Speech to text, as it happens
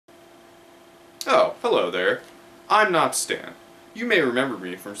Oh, hello there. I'm not Stan. You may remember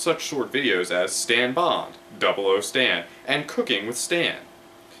me from such short videos as Stan Bond, 00 Stan, and Cooking with Stan.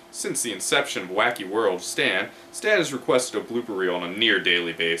 Since the inception of Wacky World Stan has requested a blooper reel on a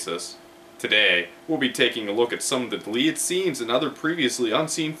near-daily basis. Today, we'll be taking a look at some of the deleted scenes and other previously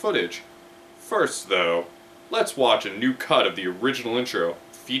unseen footage. First, though, let's watch a new cut of the original intro,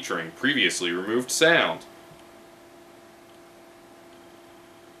 featuring previously removed sound.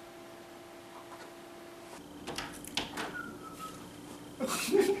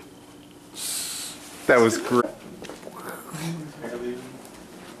 That was great.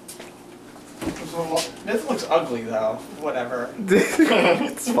 This looks ugly though. Whatever.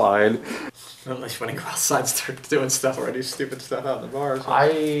 It's fine. Unless when I go outside and start doing stuff or I do stupid stuff out in the bars.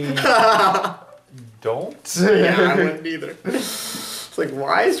 I don't. Yeah, I wouldn't either. It's like,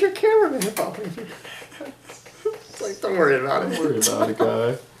 why is your cameraman following you? It's like, don't worry about it. Don't worry about it,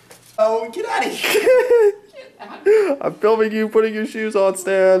 guy. Oh, get out of here. I'm filming you putting your shoes on,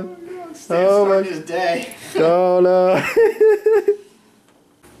 Stan. Stan's starting his day. Oh no.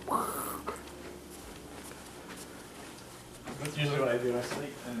 That's usually what I do when I sleep.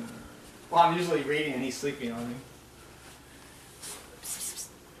 Well, I'm usually reading and he's sleeping on me.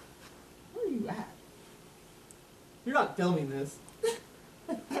 Where are you at? You're not filming this.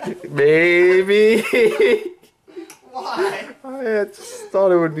 Maybe. Why? I just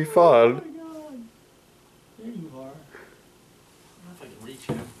thought it would be fun. Oh my god. There you are. I don't know if I can reach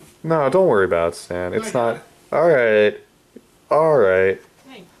him. No, don't worry about it, Stan. It's not. Alright. Alright.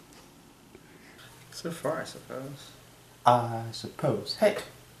 Hey. So far, I suppose. I suppose. Hey.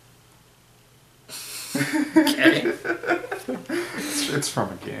 Okay. It's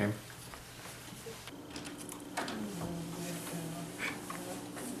from a game.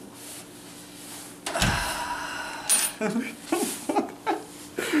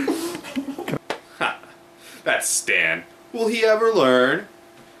 That's Stan. Will he ever learn?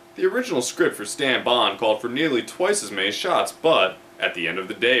 The original script for Stan Bond called for nearly twice as many shots, but at the end of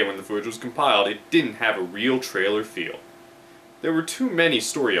the day when the footage was compiled, it didn't have a real trailer feel. There were too many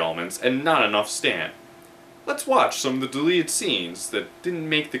story elements and not enough Stan. Let's watch some of the deleted scenes that didn't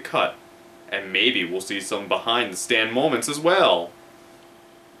make the cut, and maybe we'll see some behind the Stan moments as well.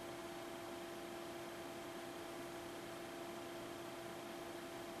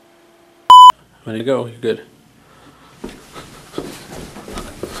 Way to go, you're good.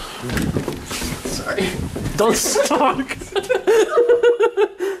 Sorry. Don't suck!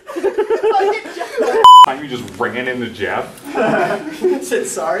 Time you just ran into Jeff. Said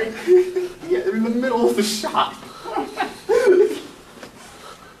sorry? Yeah, in the middle of the shot.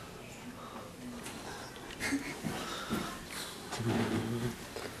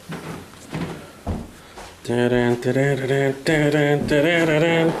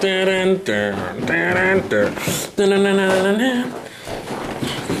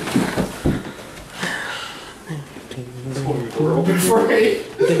 We're open for it.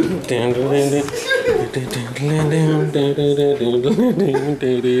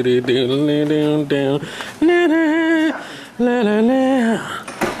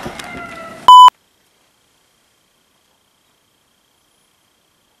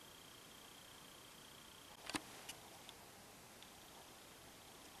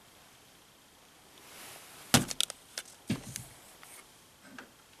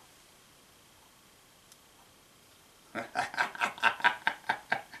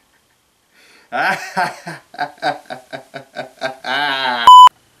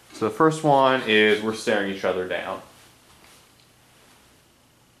 So the first one is we're staring each other down.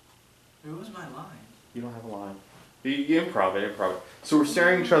 Where was my line? You don't have a line. You improv it, improv it. So we're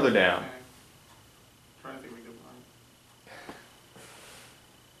staring each other down. Okay. Trying to think of a good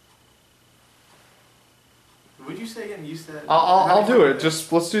line. Would you say again? You said. I'll do it.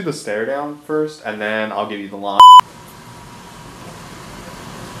 Just let's do the stare down first, and then I'll give you the line.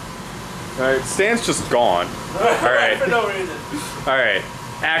 Alright, Stan's just gone. Alright. For no reason. Alright.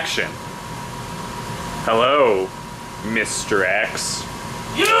 Action. Hello, Mr. X.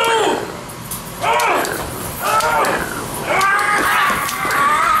 You!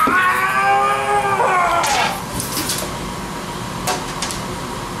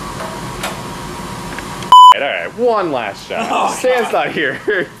 Alright, one last shot. Oh, Stan's not here.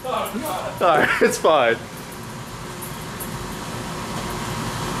 Oh, God. Alright, it's fine.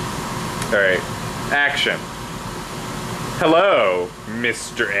 Alright, action. Hello,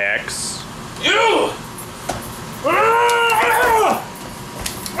 Mr. X. You!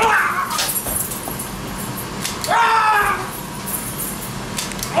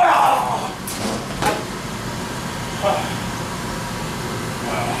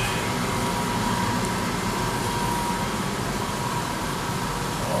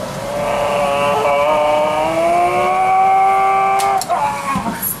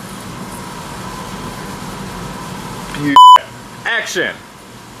 Action!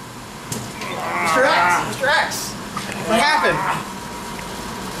 Mr. X! Mr. X! What happened?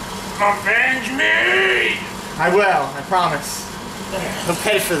 Avenge me! I will, I promise. He'll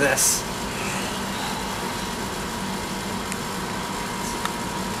pay for this.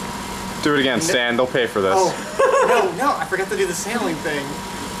 Do it again, Stan. They'll pay for this. Oh, no, I forgot to do the sailing thing.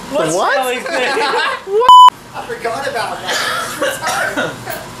 What's what? Stanley's thing? I forgot about that.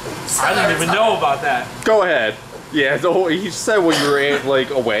 I didn't even know about that. Go ahead. Yeah, he said when you were like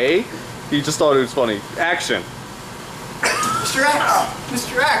away. He just thought it was funny. Action. Mr. X!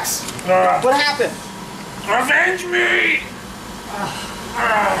 Mr. X! What happened? Avenge me!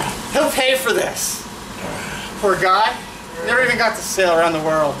 He'll pay for this. Poor guy. Never even got to sail around the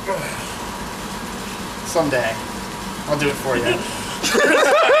world. Someday. I'll do it for you.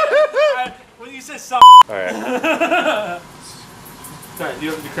 When you said so. Alright. Sorry,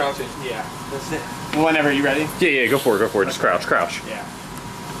 you have to crouch it. Yeah, that's it. Whenever you ready. Yeah, go for it. Just crouch. Yeah.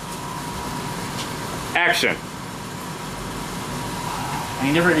 Action. And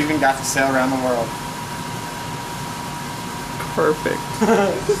he never even got to sail around the world. Perfect.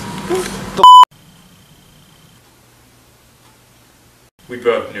 We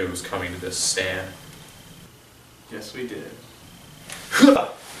both knew it was coming to this, Stan. Yes, we did.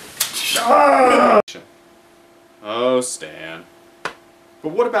 Oh, Stan.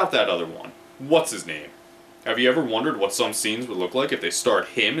 But what about that other one? What's his name? Have you ever wondered what some scenes would look like if they starred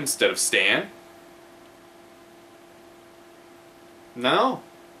him instead of Stan? No?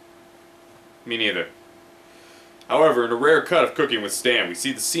 Me neither. However, in a rare cut of Cooking with Stan, we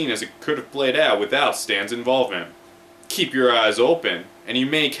see the scene as it could have played out without Stan's involvement. Keep your eyes open, and you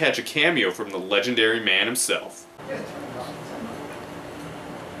may catch a cameo from the legendary Mann himself.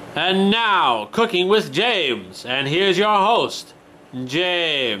 And now, Cooking with James. And here's your host,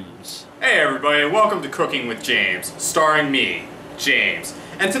 James. Hey everybody, welcome to Cooking with James, starring me, James.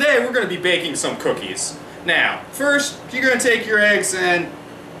 And today we're going to be baking some cookies. Now, first, you're going to take your eggs and...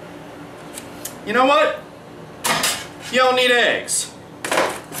 You know what? You don't need eggs.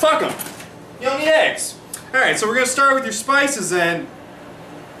 Fuck them. You don't need eggs. Alright, so we're going to start with your spices and...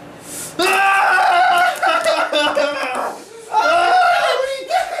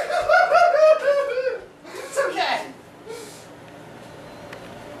 It's okay.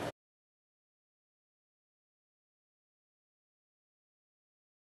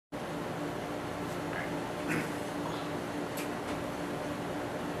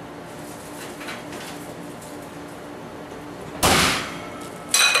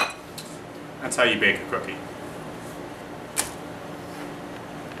 That's how you bake a cookie.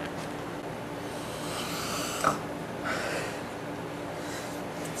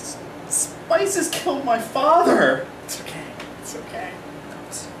 Spices killed my father. It's okay. It's okay.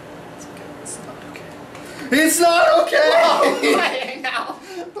 It's okay. It's not okay. It's not okay! Whoa, hey, now.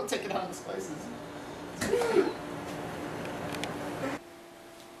 Don't take it out of the spices.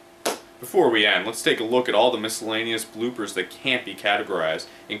 Before we end, let's take a look at all the miscellaneous bloopers that can't be categorized,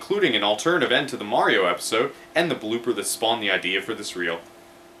 including an alternative end to the Mario episode, and the blooper that spawned the idea for this reel.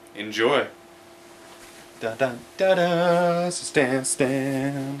 Enjoy! Da da da da,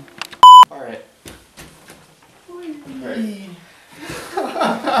 Stan. Alright.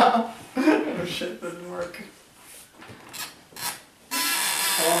 Oh shit, didn't work.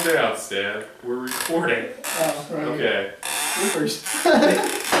 Calm down, Stan. We're recording. Oh, right. Okay. Bloopers.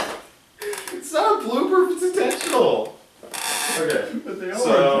 It's not a blooper if it's intentional. Okay. But they are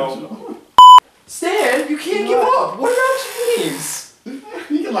So- intentional. Stan, you can't give up. What about James?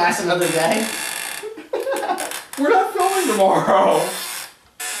 You can last another day. We're not filming tomorrow.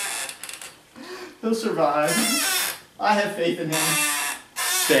 He'll survive. I have faith in him.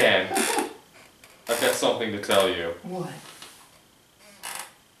 Stan, I've got something to tell you. What?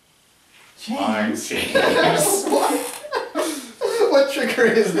 I'm James. James. What? What trigger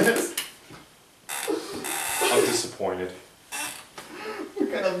is this? I'm disappointed.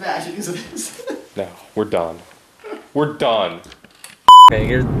 What kind of magic is this? No, we're done. We're done. Okay,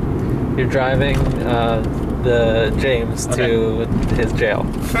 you're driving the James to his jail.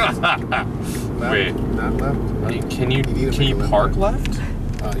 Wait, Not left. can you need to make a left park turn. left?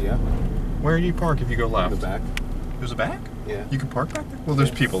 Yeah. Where do you park if you go In left? the back. There's a back? Yeah. You can park back there? Well, there's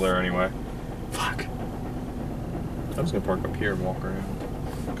Yeah. people there anyway. Fuck. I was gonna park up here and walk around.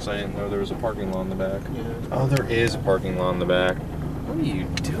 Because I didn't know there was a parking lot in the back. Yeah. Oh, there is a parking lot in the back. What are you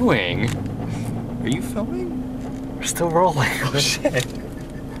doing? Are you filming? We're still rolling. Oh, shit.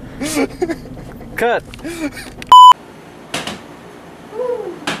 Cut.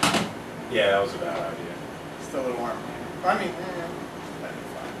 Yeah, that was a bad idea. Still a little warm. I mean, that'd be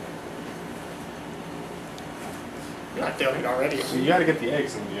You're not doing it already. You gotta get the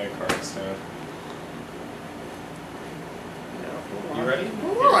eggs in the egg carton, Stan. You ready?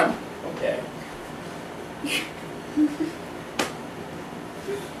 Hold on. Okay.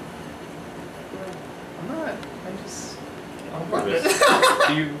 I'm not. I just. I'm nervous.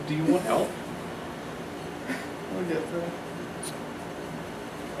 do you want help? We'll get through it.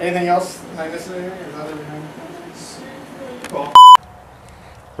 Anything else? Am I missing anything? Or is that everything? Well,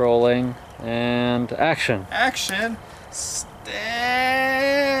 Rolling and action. action. Stan.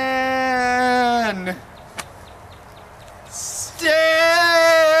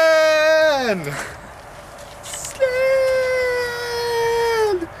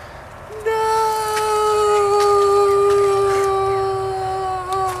 No.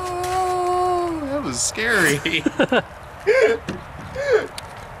 That was scary.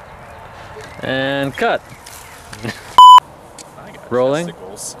 And cut. I got Rolling.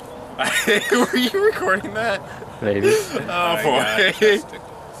 testicles. Were you recording that? Maybe. Oh boy.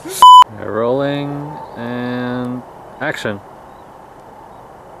 Rolling and action.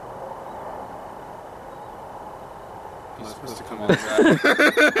 Am I supposed to come on back? I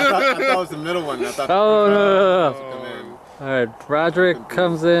thought it was the middle one. I thought Oh, no. come in. Alright, Roderick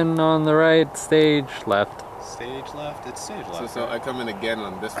comes in on the right, stage left. Stage left. It's stage left. So I come in again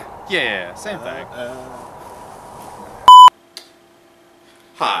on this one. Yeah, same thing. Uh,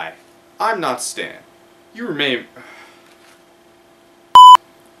 Hi, I'm not Stan. You may...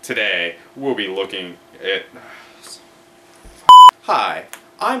 Today, we'll be looking at... Hi,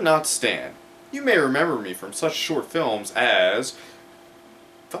 I'm not Stan. You may remember me from such short films as...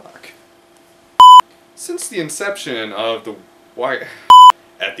 Fuck. Since the inception of the... Why...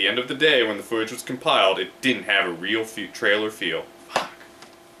 At the end of the day, when the footage was compiled, it didn't have a real trailer feel. Fuck.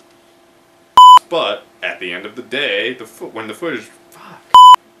 But, at the end of the day, when the footage... Fuck.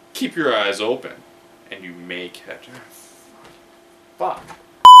 Keep your eyes open, and you may catch... Fuck.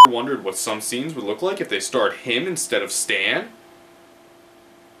 Wondered what some scenes would look like if they starred him instead of Stan?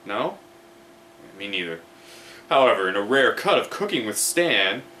 No? Me neither. However, in a rare cut of Cooking with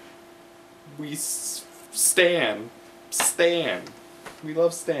Stan, we Stan. We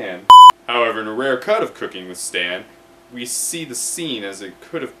love Stan. However, in a rare cut of Cooking with Stan, we see the scene as it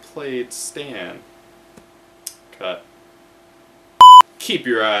could have played Stan. Cut. Keep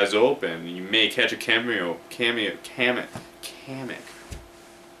your eyes open, you may catch a cameo.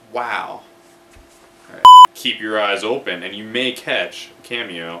 Wow. Alright. Keep your eyes open, and you may catch a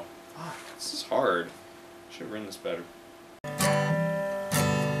cameo. Fuck, this is hard. Should have written this better.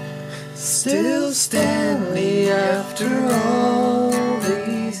 Still Stanley after all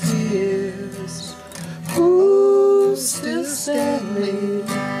these years. Ooh, still Stanley.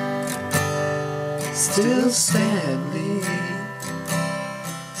 Still Stanley.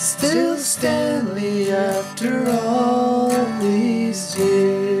 Still Stanley after all